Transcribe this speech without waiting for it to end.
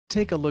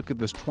Take a look at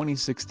this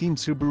 2016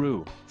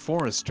 Subaru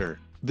Forester.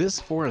 This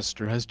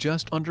Forester has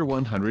just under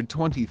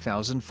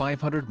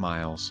 120,500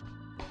 miles.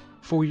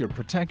 For your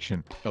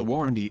protection, a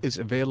warranty is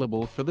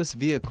available for this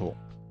vehicle.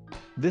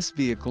 This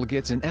vehicle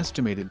gets an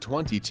estimated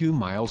 22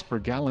 miles per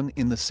gallon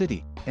in the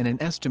city, and an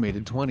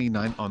estimated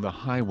 29 on the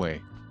highway.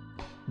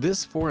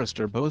 This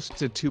Forester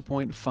boasts a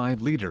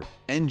 2.5-liter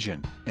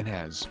engine, and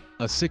has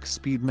a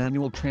 6-speed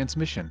manual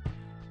transmission.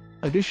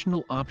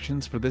 Additional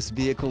options for this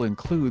vehicle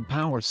include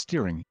power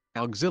steering,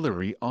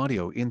 auxiliary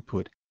audio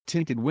input,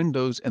 tinted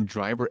windows and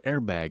driver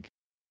airbag.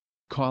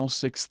 Call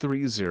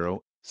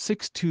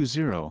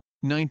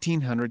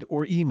 630-620-1900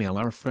 or email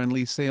our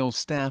friendly sales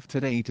staff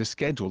today to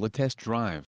schedule a test drive.